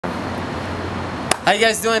How you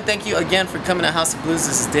guys doing? Thank you again for coming to House of Blues.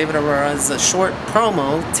 This is David Herrera. This is a short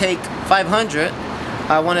promo, take 500.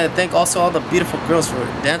 I want to thank also all the beautiful girls for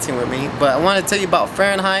dancing with me. But I want to tell you about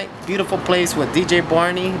Fahrenheit, beautiful place with DJ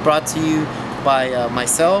Barney, brought to you by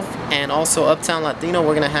myself and also Uptown Latino.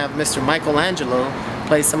 We're going to have Mr. Michelangelo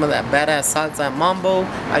play some of that badass salsa and mambo.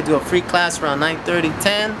 I do a free class around 9:30,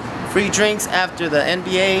 10. Free drinks after the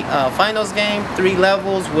NBA finals game. 3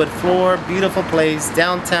 levels, wood floor, beautiful place,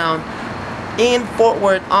 downtown in Fort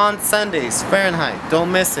Worth on Sundays. Fahrenheit,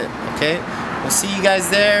 don't miss it, okay? We'll see you guys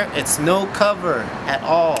there. It's no cover at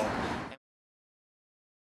all.